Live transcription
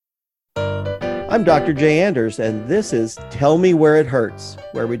I'm Dr. Jay Anders, and this is Tell Me Where It Hurts,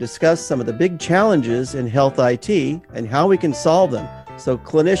 where we discuss some of the big challenges in health IT and how we can solve them so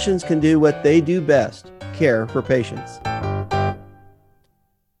clinicians can do what they do best, care for patients.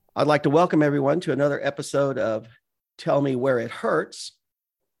 I'd like to welcome everyone to another episode of Tell Me Where It Hurts.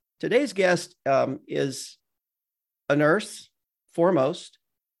 Today's guest is a nurse, foremost,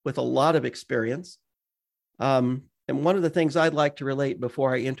 with a lot of experience. And one of the things I'd like to relate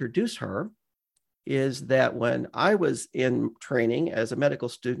before I introduce her is that when I was in training as a medical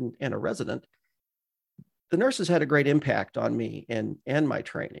student and a resident, the nurses had a great impact on me and my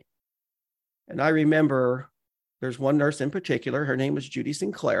training. And I remember there's one nurse in particular, her name was Judy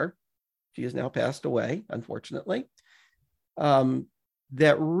Sinclair. She has now passed away, unfortunately,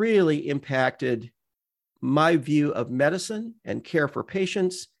 that really impacted my view of medicine and care for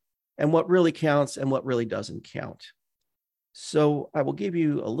patients and what really counts and what really doesn't count. So I will give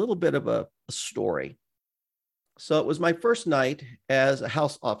you a little bit of a story. So it was my first night as a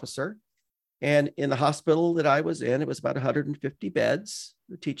house officer, and in the hospital that I was in, it was about 150 beds.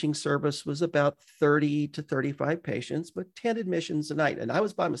 The teaching service was about 30 to 35 patients, but 10 admissions a night, and I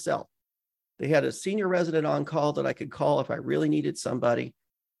was by myself. They had a senior resident on call that I could call if I really needed somebody,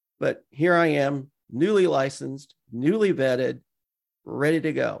 but here I am, newly licensed, newly vetted, ready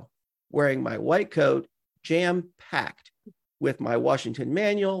to go, wearing my white coat, jam-packed with my Washington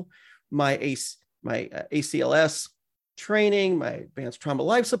manual, my ACLS training, my advanced trauma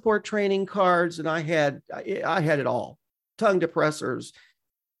life support training cards, and I had it all. Tongue depressors,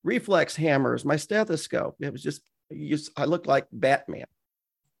 reflex hammers, my stethoscope. It was just I looked like Batman.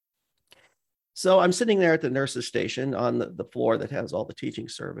 So I'm sitting there at the nurse's station on the floor that has all the teaching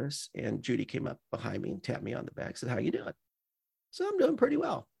service, and Judy came up behind me and tapped me on the back, said, "How you doing?" So I'm doing pretty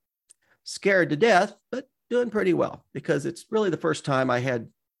well. Scared to death, but doing pretty well, because it's really the first time I had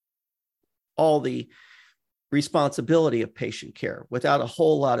all the responsibility of patient care without a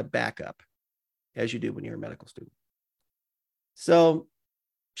whole lot of backup, as you do when you're a medical student. So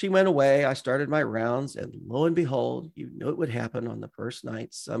she went away. I started my rounds, and lo and behold, you knew it would happen on the first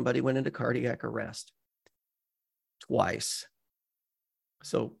night. Somebody went into cardiac arrest twice.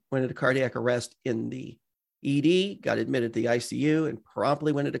 So went into cardiac arrest in the ED, got admitted to the ICU, and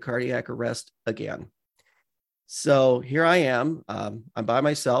promptly went into cardiac arrest again. So here I am. I'm by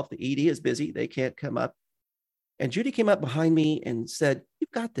myself. The ED is busy. They can't come up. And Judy came up behind me and said,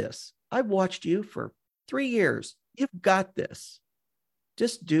 "You've got this. I've watched you for 3 years. You've got this.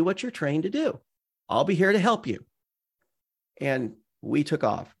 Just do what you're trained to do. I'll be here to help you." And we took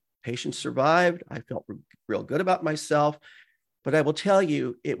off. Patients survived. I felt real good about myself. But I will tell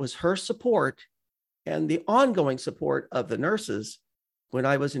you, it was her support and the ongoing support of the nurses when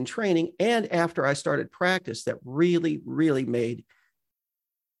I was in training and after I started practice that really, really made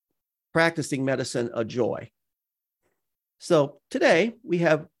practicing medicine a joy. So today we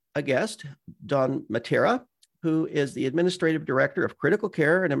have a guest, Dawn Mattera, who is the Administrative Director of Critical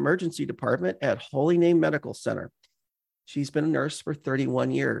Care and Emergency Department at Holy Name Medical Center. She's been a nurse for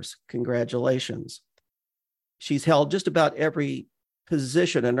 31 years. Congratulations. She's held just about every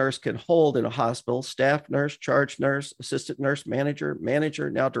position a nurse can hold in a hospital: staff nurse, charge nurse, assistant nurse manager,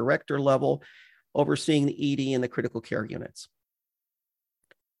 now director level, overseeing the ED and the critical care units.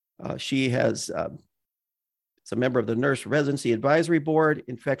 She is a member of the Nurse Residency Advisory Board,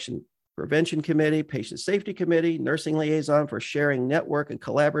 Infection Prevention Committee, Patient Safety Committee, Nursing Liaison for Sharing Network, and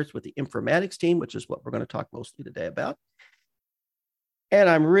collaborates with the informatics team, which is what we're going to talk mostly today about. And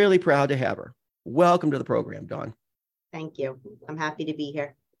I'm really proud to have her. Welcome to the program, Dawn. Thank you. I'm happy to be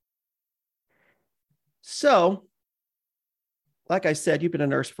here. So, like I said, you've been a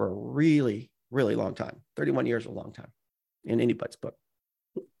nurse for a really, really long time. 31 years is a long time in anybody's book.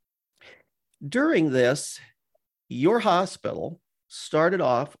 During this, your hospital started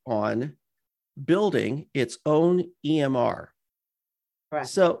off on building its own EMR. Correct.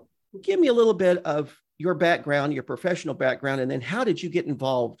 So give me a little bit of your background, your professional background, and then how did you get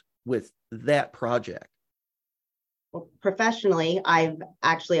involved with that project? Well, professionally, I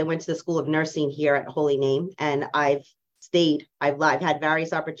went to the School of Nursing here at Holy Name, and I've stayed. I've had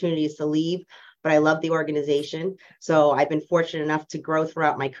various opportunities to leave, but I love the organization. So I've been fortunate enough to grow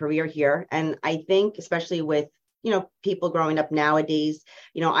throughout my career here. And I think, especially with, people growing up nowadays,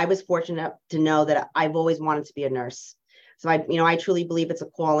 I was fortunate to know that I've always wanted to be a nurse. So I truly believe it's a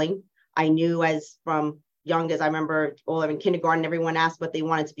calling. I knew from young as I remember, all in kindergarten, everyone asked what they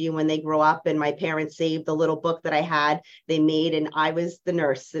wanted to be when they grow up. And my parents saved the little book that I had, they made, and I was the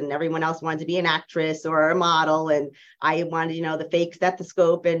nurse, and everyone else wanted to be an actress or a model. And I wanted, the fake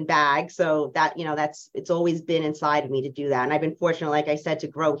stethoscope and bag. So that, it's always been inside of me to do that. And I've been fortunate, like I said, to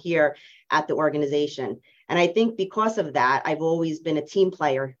grow here at the organization. And I think because of that, I've always been a team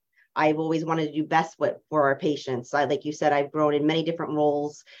player. I've always wanted to do best for our patients. Like you said, I've grown in many different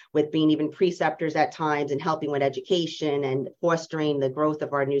roles, with being even preceptors at times and helping with education and fostering the growth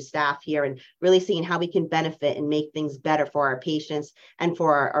of our new staff here, and really seeing how we can benefit and make things better for our patients and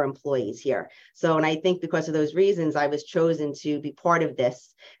for our employees here. So, and I think because of those reasons, I was chosen to be part of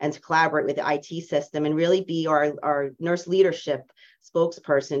this and to collaborate with the IT system and really be our nurse leadership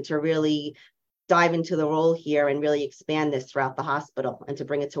spokesperson to really dive into the role here and really expand this throughout the hospital and to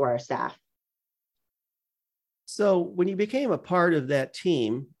bring it to our staff. So when you became a part of that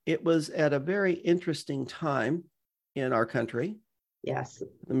team, it was at a very interesting time in our country. Yes.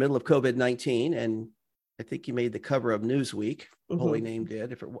 The middle of COVID-19. And I think you made the cover of Newsweek, Holy Name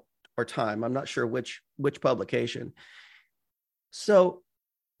did, or Time. I'm not sure which publication. So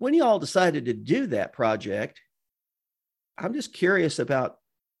when you all decided to do that project, I'm just curious about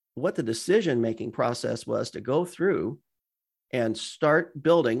what the decision-making process was to go through and start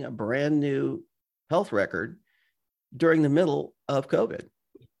building a brand new health record during the middle of COVID.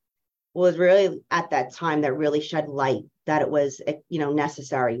 Well, it was really at that time that really shed light that it was,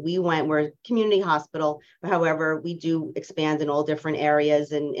 necessary. We're a community hospital, however, we do expand in all different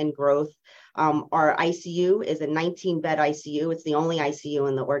areas and growth. Our ICU is a 19-bed ICU. It's the only ICU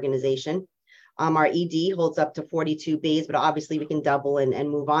in the organization. Our ED holds up to 42 bays, but obviously we can double and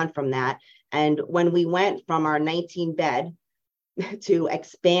move on from that. And when we went from our 19 bed to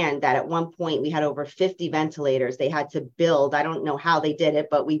expand that, at one point we had over 50 ventilators they had to build. I don't know how they did it,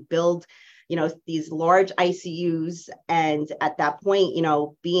 but we build, these large ICUs. And at that point,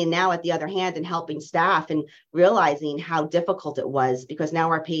 being now at the other hand and helping staff and realizing how difficult it was, because now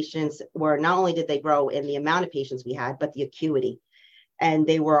our patients were, not only did they grow in the amount of patients we had, but the acuity. And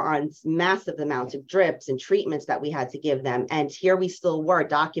they were on massive amounts of drips and treatments that we had to give them. And here we still were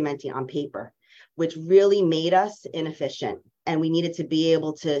documenting on paper, which really made us inefficient. And we needed to be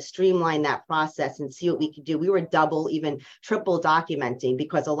able to streamline that process and see what we could do. We were double, even triple documenting,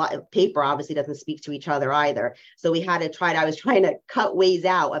 because a lot of paper obviously doesn't speak to each other either. So we had to I was trying to cut ways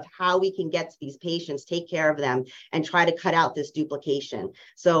out of how we can get to these patients, take care of them, and try to cut out this duplication.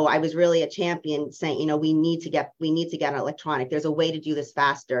 So I was really a champion saying, we need to get an electronic. There's a way to do this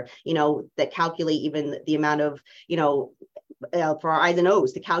faster, that calculate even the amount of, for our eyes and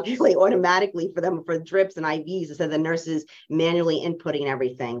O's, to calculate automatically for them for drips and IVs instead of the nurses manually inputting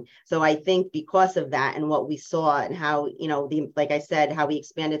everything. So I think because of that and what we saw and how, like I said, how we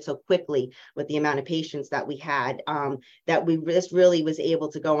expanded so quickly with the amount of patients that we had, this really was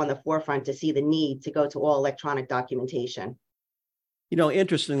able to go on the forefront to see the need to go to all electronic documentation.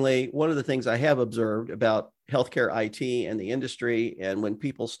 Interestingly, one of the things I have observed about healthcare IT and the industry, and when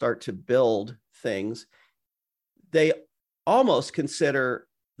people start to build things, they almost consider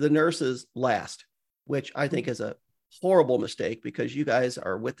the nurses last, which I think is a horrible mistake, because you guys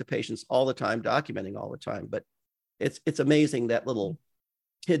are with the patients all the time, documenting all the time. But it's amazing, that little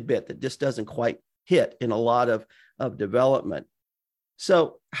tidbit that just doesn't quite hit in a lot of development.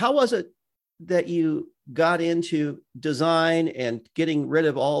 So how was it that you got into design and getting rid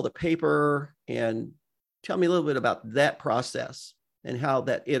of all the paper? And tell me a little bit about that process and how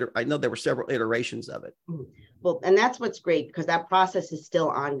that, I know there were several iterations of it. Well, and that's what's great, because that process is still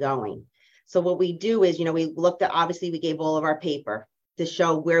ongoing. So what we do is, we looked at, obviously we gave all of our paper to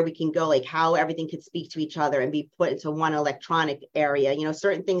show where we can go, like how everything could speak to each other and be put into one electronic area.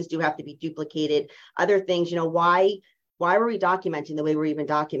 Certain things do have to be duplicated. Other things, why were we documenting the way we're even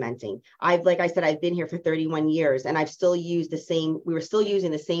documenting? Like I said, I've been here for 31 years and we were still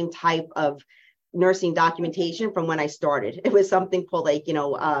using the same type of nursing documentation from when I started. It was something called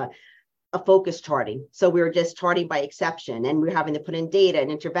a focus charting. So we were just charting by exception, and we were having to put in data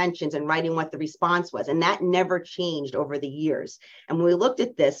and interventions and writing what the response was. And that never changed over the years. And when we looked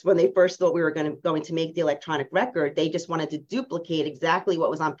at this, when they first thought we were going to make the electronic record, they just wanted to duplicate exactly what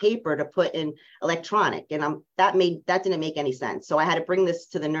was on paper to put in electronic. And that didn't make any sense. So I had to bring this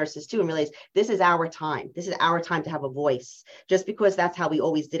to the nurses too and realize this is our time. This is our time to have a voice. Just because that's how we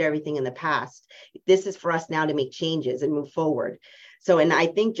always did everything in the past, this is for us now to make changes and move forward. So, and I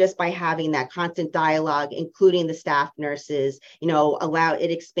think just by having that constant dialogue, including the staff nurses,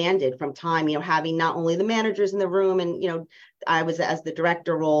 it expanded from time, having not only the managers in the room and, I was as the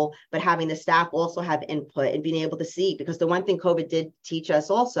director role, but having the staff also have input and being able to see, because the one thing COVID did teach us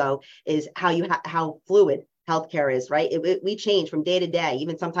also is how fluid healthcare is, right? We change from day to day,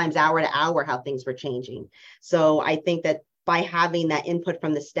 even sometimes hour to hour, how things were changing. So I think that by having that input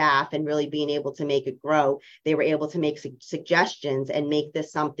from the staff and really being able to make it grow, they were able to make suggestions and make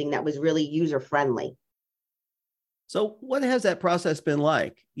this something that was really user friendly. So what has that process been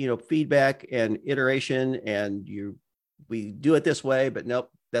like? Feedback and iteration, and we do it this way, but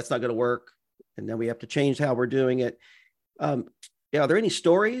nope, that's not going to work. And then we have to change how we're doing it. Are there any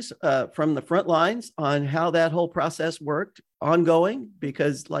stories from the front lines on how that whole process worked ongoing?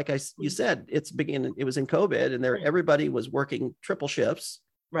 Because you said, it was in COVID, and everybody was working triple shifts,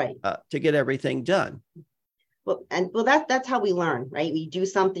 right, to get everything done. Well, that's how we learn, right? We do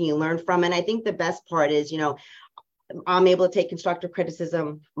something, you learn from. And I think the best part is, I'm able to take constructive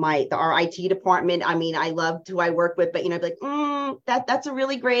criticism. Our IT department, I loved who I work with, but, I'd be like, that's a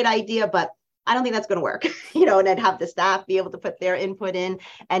really great idea, but I don't think that's going to work, and I'd have the staff be able to put their input in.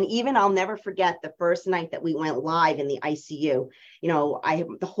 And even I'll never forget the first night that we went live in the ICU,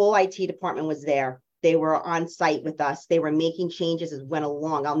 the whole IT department was there. They were on site with us. They were making changes as we went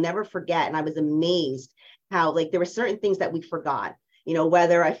along. I'll never forget. And I was amazed how, there were certain things that we forgot,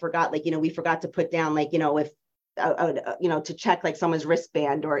 whether I forgot, we forgot to put down, if, to check someone's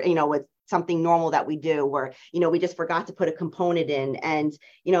wristband, or, with something normal that we do, or, we just forgot to put a component in, and,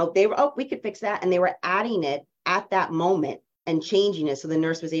 they were, we could fix that. And they were adding it at that moment and changing it. So the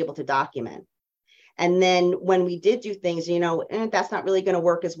nurse was able to document. And then when we did do things, that's not really going to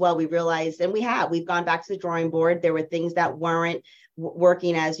work as well. We realized, and we've gone back to the drawing board. There were things that weren't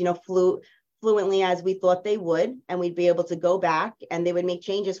working as, fluently as we thought they would, and we'd be able to go back and they would make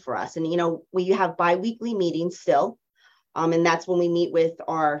changes for us. And, we have bi-weekly meetings still. And that's when we meet with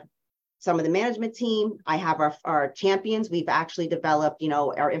some of the management team. I have our champions. We've actually developed,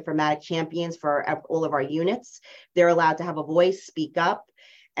 our informatic champions for all of our units. They're allowed to have a voice, speak up.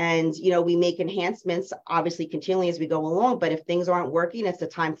 And, we make enhancements, obviously, continually as we go along. But if things aren't working, it's the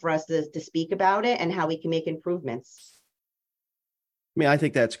time for us to speak about it and how we can make improvements. I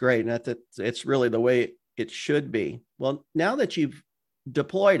think that's great. And it's really the way it should be. Well, now that you've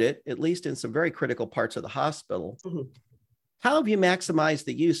deployed it, at least in some very critical parts of the hospital, how have you maximized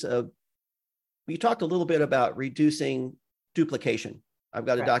the use of, you talked a little bit about reducing duplication. I've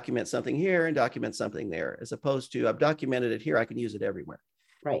got to document something here and document something there, as opposed to I've documented it here, I can use it everywhere.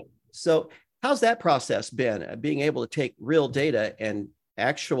 Right. So how's that process been, being able to take real data and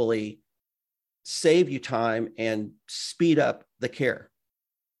actually save you time and speed up the care?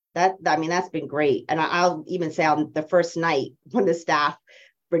 That's been great. And I'll even say on the first night when the staff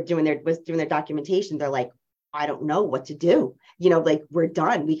was doing their documentation, they're like, I don't know what to do. We're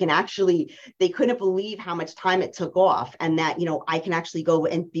done. They couldn't believe how much time it took off, and that, I can actually go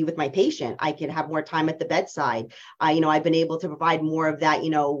and be with my patient. I can have more time at the bedside. I've been able to provide more of that,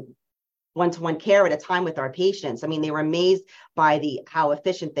 one-to-one care at a time with our patients. They were amazed by how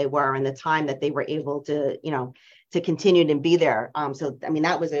efficient they were and the time that they were able to, to continue to be there. So,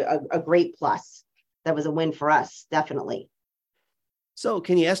 that was a great plus. That was a win for us, definitely. So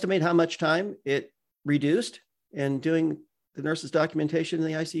can you estimate how much time it reduced in doing the nurse's documentation in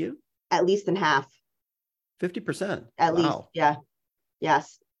the ICU? At least in half. 50%. At least, yeah.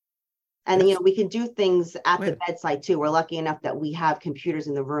 Yes. And, we can do things at the bedside too. We're lucky enough that we have computers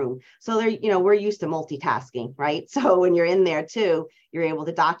in the room. So we're used to multitasking, right? So when you're in there too, you're able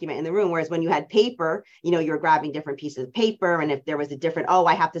to document in the room. Whereas when you had paper, you're grabbing different pieces of paper. And if there was a different,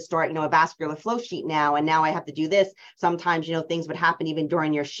 I have to start, a vascular flow sheet now, and now I have to do this. Sometimes, things would happen even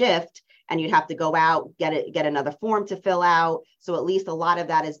during your shift, and you'd have to go out, get another form to fill out. So at least a lot of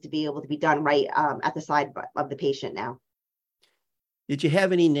that is to be able to be done right at the side of the patient now. Did you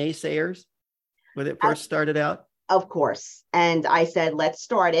have any naysayers when it first started out? Of course. And I said, let's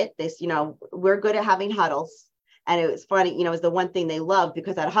start it. We're good at having huddles. And it was funny, it was the one thing they loved,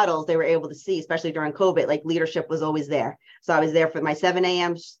 because at huddles, they were able to see, especially during COVID, leadership was always there. So I was there for my 7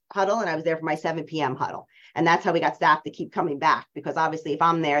 a.m. huddle, and I was there for my 7 p.m. huddle. And that's how we got staff to keep coming back, because obviously if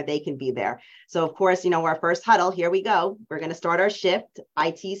I'm there, they can be there. So of course, our first huddle, here we go. We're going to start our shift.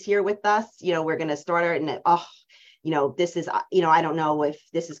 IT's here with us. We're going to start our, this is, I don't know if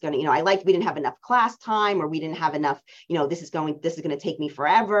this is going to, we didn't have enough class time, or we didn't have enough, this is going to take me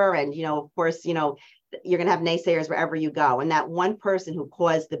forever. And, of course, you're going to have naysayers wherever you go. And that one person who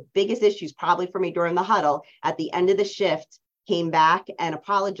caused the biggest issues probably for me during the huddle, at the end of the shift, came back and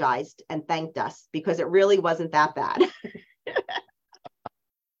apologized and thanked us, because it really wasn't that bad.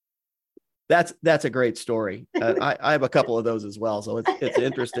 That's a great story. I have a couple of those as well. So it's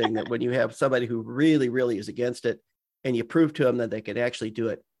interesting that when you have somebody who really, really is against it and you prove to them that they can actually do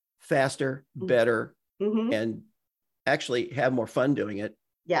it faster, better, and actually have more fun doing it.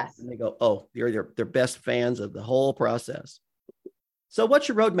 Yes. And they go, oh, they're best fans of the whole process. So what's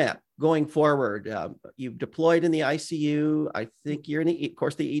your roadmap going forward? You've deployed in the ICU. I think you're in of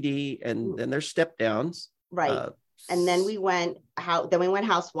course, the ED, and then there's step downs. Right. And then we went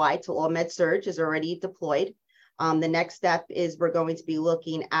housewide, so all med surg is already deployed. The next step is we're going to be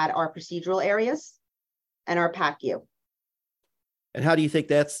looking at our procedural areas and our PACU. And how do you think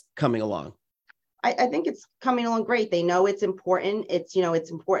that's coming along? I think it's coming along great. They know it's important. It's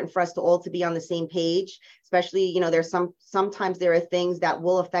important for us to all to be on the same page, especially, there's sometimes there are things that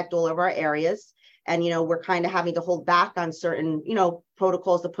will affect all of our areas. And, we're kind of having to hold back on certain,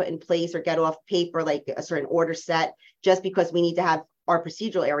 protocols to put in place or get off paper, like a certain order set, just because we need to have our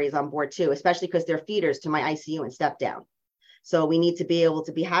procedural areas on board too, especially because they're feeders to my ICU and step down. So we need to be able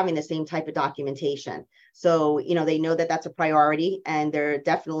to be having the same type of documentation. So, they know that that's a priority and they're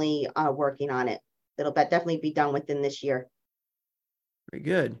definitely working on it. It'll definitely be done within this year. Very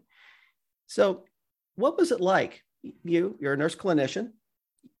good. So what was it like? You're a nurse clinician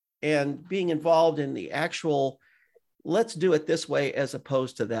and being involved in the actual, let's do it this way as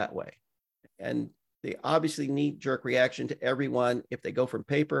opposed to that way. And they obviously knee-jerk reaction to everyone. If they go from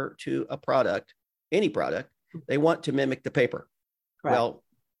paper to a product, any product, they want to mimic the paper. Correct. Well,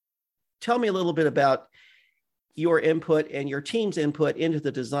 tell me a little bit about your input and your team's input into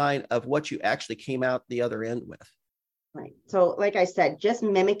the design of what you actually came out the other end with. Right. So like I said, just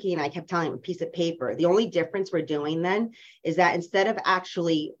mimicking, I kept telling them a piece of paper. The only difference we're doing then is that instead of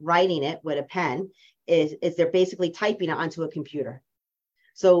actually writing it with a pen, is they're basically typing it onto a computer.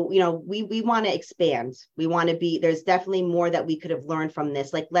 So, we want to expand. We want to be, there's definitely more that we could have learned from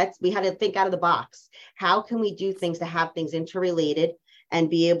this. Like, we had to think out of the box. How can we do things to have things interrelated and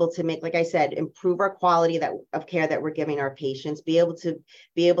be able to make, like I said, improve our quality of care that we're giving our patients, be able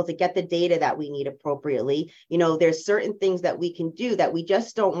to get the data that we need appropriately. There's certain things that we can do that we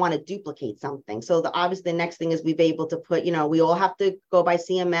just don't want to duplicate something. So obviously the next thing is we've been able to put, we all have to go by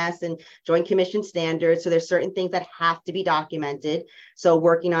CMS and Joint Commission standards. So there's certain things that have to be documented. So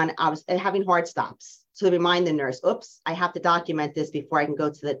working on having hard stops. So to remind the nurse, oops, I have to document this before I can go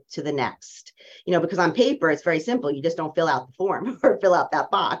to the next, because on paper, it's very simple. You just don't fill out the form or fill out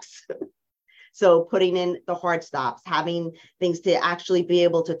that box. So putting in the hard stops, having things to actually be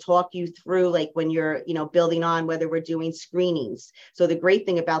able to talk you through, like when you're, building on whether we're doing screenings. So the great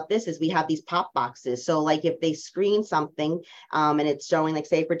thing about this is we have these pop boxes. So like if they screen something and it's showing, like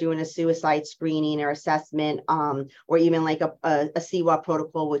say if we're doing a suicide screening or assessment, or even like a CWAP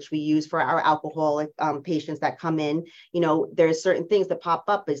protocol, which we use for our alcoholic patients that come in, there's certain things that pop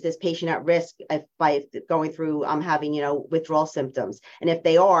up. Is this patient at risk by going through having, withdrawal symptoms? And if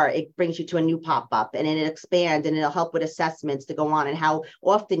they are, it brings you to a new pop up and it'll expand and it'll help with assessments to go on and how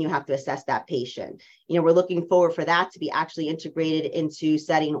often you have to assess that patient. We're looking forward for that to be actually integrated into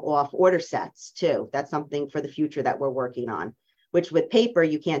setting off order sets too. That's something for the future that we're working on, which with paper,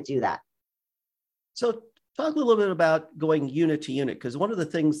 you can't do that. So talk a little bit about going unit to unit, because one of the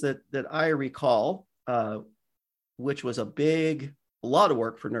things that I recall, which was a lot of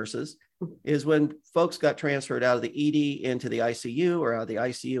work for nurses, is when folks got transferred out of the ED into the ICU or out of the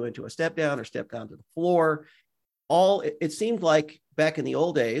ICU into a step down or step down to the floor. It seemed like back in the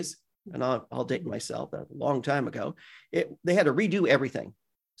old days, and I'll date myself, a long time ago, they had to redo everything.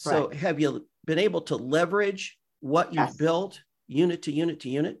 So right. Have you been able to leverage what you've built unit to unit to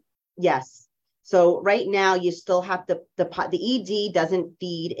unit? Yes. So right now you still have the ED doesn't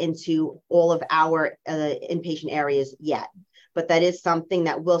feed into all of our inpatient areas yet. But that is something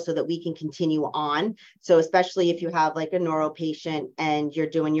that will, so that we can continue on. So especially if you have like a neuro patient and you're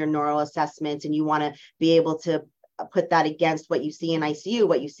doing your neuro assessments and you want to be able to put that against what you see in ICU,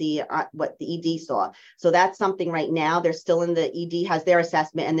 what you see, what the ED saw. So that's something right now. They're still in the ED has their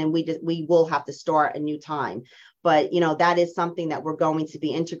assessment, and then we will have to start a new time. But, that is something that we're going to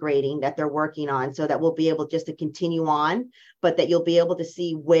be integrating, that they're working on, so that we'll be able just to continue on, but that you'll be able to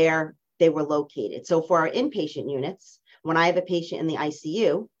see where they were located. So for our inpatient units, when I have a patient in the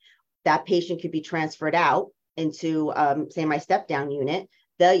ICU, that patient could be transferred out into, say, my step down unit.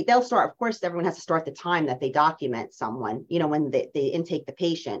 They'll start, of course, everyone has to start the time that they document someone, when they intake the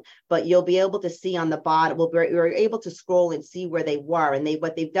patient. But you'll be able to see on the bottom, we're able to scroll and see where they were. And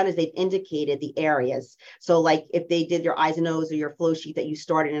what they've done is they've indicated the areas. So like if they did your eyes and nose or your flow sheet that you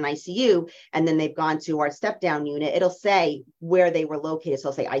started in ICU, and then they've gone to our step down unit, it'll say where they were located. So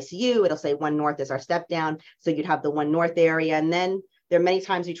it'll say ICU, it'll say 1 North is our step down. So you'd have the 1 North area. And then there are many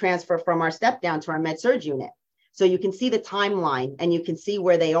times we transfer from our step down to our med surg unit. So you can see the timeline and you can see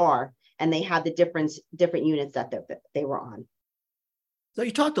where they are, and they have the different units that they were on. So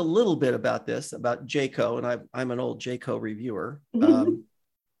you talked a little bit about this, about JCO, and I'm an old JCO reviewer.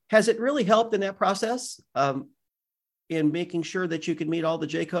 Has it really helped in that process in making sure that you can meet all the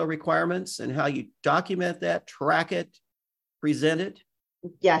JCO requirements and how you document that, track it, present it?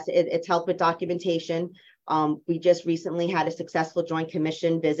 Yes, it's helped with documentation. We just recently had a successful Joint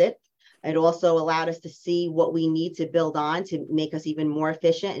Commission visit. It also allowed us to see what we need to build on to make us even more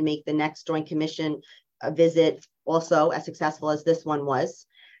efficient and make the next Joint Commission visit also as successful as this one was.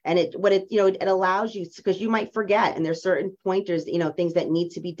 And it allows you, because you might forget, and there's certain pointers, things that need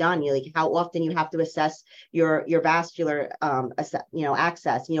to be done. Like how often you have to assess your vascular,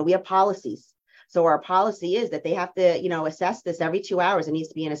 access. We have policies. So our policy is that they have to, assess this every 2 hours. It needs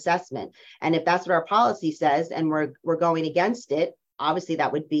to be an assessment. And if that's what our policy says, and we're going against it, obviously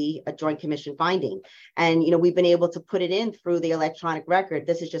that would be a Joint Commission finding. And, we've been able to put it in through the electronic record.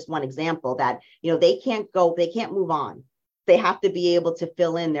 This is just one example that, they can't move on. They have to be able to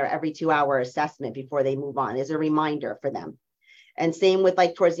fill in their every 2 hour assessment before they move on as a reminder for them. And same with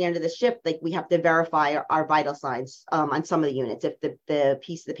towards the end of the shift, we have to verify our vital signs on some of the units. If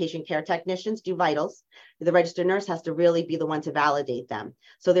the patient care technicians do vitals, the registered nurse has to really be the one to validate them.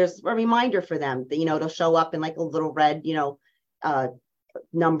 So there's a reminder for them that, it'll show up in a little red,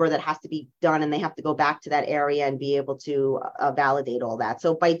 number that has to be done, and they have to go back to that area and be able to validate all that.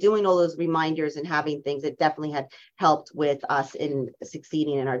 So by doing all those reminders and having things, it definitely had helped with us in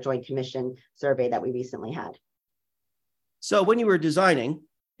succeeding in our Joint Commission survey that we recently had. So when you were designing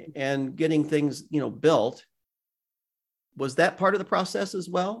and getting things, built, was that part of the process as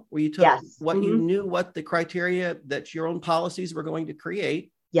well? Where you took you knew what the criteria that your own policies were going to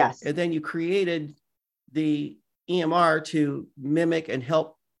create. Yes. And then you created the EMR to mimic and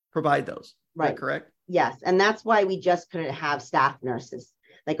help provide those. Right. Is that correct? Yes. And that's why we just couldn't have staff nurses.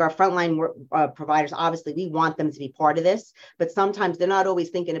 Our frontline providers, obviously, we want them to be part of this, but sometimes they're not always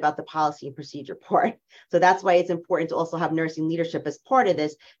thinking about the policy and procedure part. So that's why it's important to also have nursing leadership as part of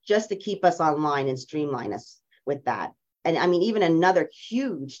this, just to keep us online and streamline us with that. And I mean, even another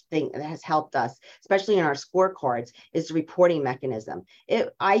huge thing that has helped us, especially in our scorecards, is the reporting mechanism.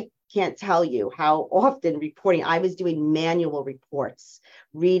 I can't tell you how often reporting, I was doing manual reports,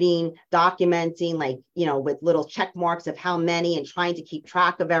 reading, documenting, with little check marks of how many, and trying to keep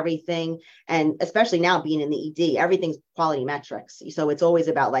track of everything. And especially now being in the ED, everything's quality metrics. So it's always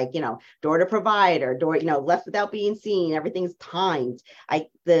about door to provider, left without being seen, everything's timed.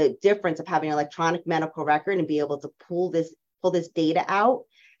 The difference of having an electronic medical record and be able to pull this data out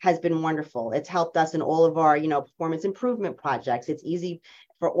has been wonderful. It's helped us in all of our, performance improvement projects. It's easy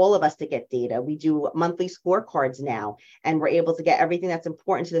for all of us to get data. We do monthly scorecards now, and we're able to get everything that's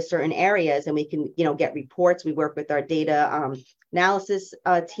important to the certain areas, and we can, get reports. We work with our data analysis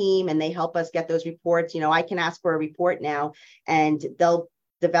team, and they help us get those reports. I can ask for a report now, and they'll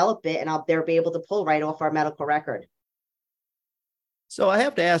develop it, and they'll be able to pull right off our medical record. So I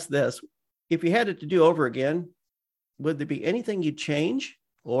have to ask this: if you had it to do over again, would there be anything you'd change,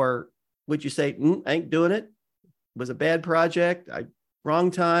 or would you say, I ain't doing it? It was a bad project.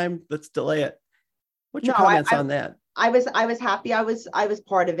 Wrong time. Let's delay it. What's your comments on that? I was happy. I was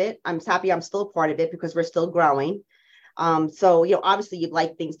part of it. I'm happy I'm still part of it because we're still growing. So, obviously you'd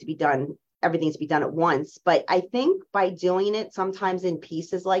like things to be done, everything to be done at once. But I think by doing it sometimes in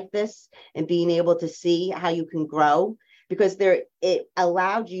pieces like this and being able to see how you can grow, because it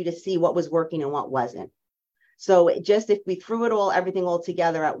allowed you to see what was working and what wasn't. So if we threw everything all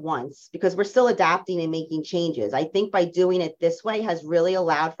together at once, because we're still adapting and making changes, I think by doing it this way has really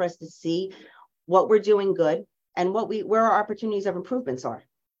allowed for us to see what we're doing good and where our opportunities of improvements are.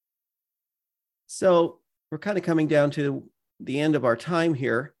 So we're kind of coming down to the end of our time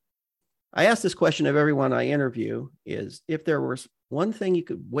here. I ask this question of everyone I interview: is if there was one thing you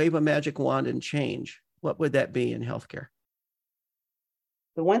could wave a magic wand and change, what would that be in healthcare?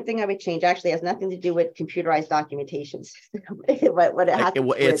 The one thing I would change actually has nothing to do with computerized documentation system. What it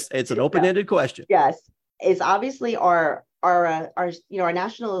has it's an open-ended question. Yes, is obviously our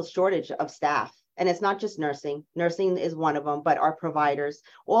national shortage of staff, and it's not just nursing. Nursing is one of them, but our providers,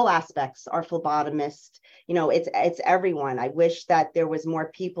 all aspects, our phlebotomist. It's everyone. I wish that there was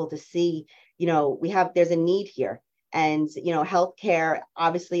more people to see. There's a need here. And, healthcare,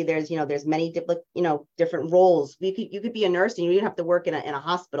 obviously there's many different roles. You could be a nurse and you didn't have to work in a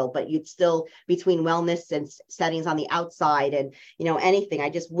hospital, but you'd still between wellness and settings on the outside and, anything. I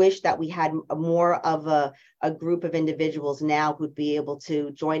just wish that we had more of a group of individuals now who'd be able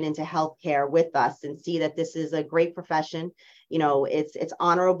to join into healthcare with us and see that this is a great profession. It's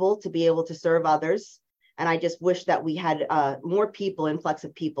honorable to be able to serve others. And I just wish that we had more people, influx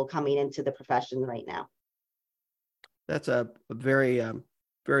of people coming into the profession right now. That's a very,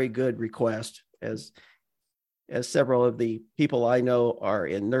 very good request. As several of the people I know are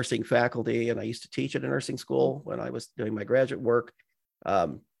in nursing faculty, and I used to teach at a nursing school when I was doing my graduate work.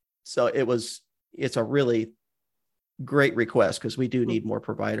 So it's a really great request, because we do need more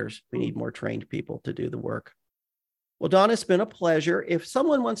providers. We need more trained people to do the work. Well, Dawn, it's been a pleasure. If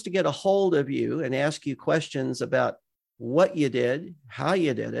someone wants to get a hold of you and ask you questions about what you did, how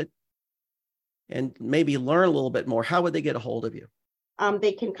you did it, and maybe learn a little bit more, how would they get a hold of you?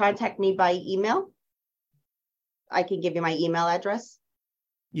 They can contact me by email. I can give you my email address.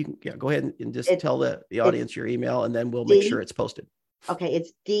 You can go ahead and just tell the audience your email, and then we'll make sure it's posted. Okay,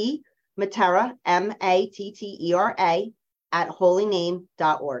 it's D Mattera, Mattera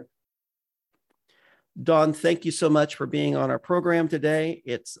 @holyname.org. Dawn, thank you so much for being on our program today.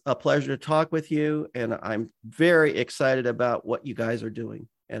 It's a pleasure to talk with you, and I'm very excited about what you guys are doing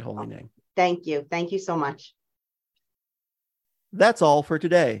at Holy Name. Thank you. Thank you so much. That's all for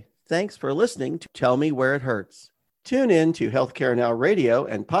today. Thanks for listening to Tell Me Where It Hurts. Tune in to Healthcare Now Radio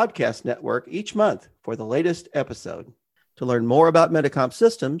and Podcast Network each month for the latest episode. To learn more about Medicomp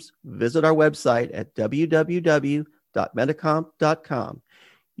Systems, visit our website at www.medicomp.com.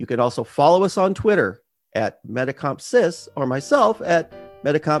 You can also follow us on Twitter at MedicompSys or myself at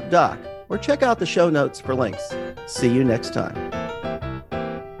MedicompDoc, or check out the show notes for links. See you next time.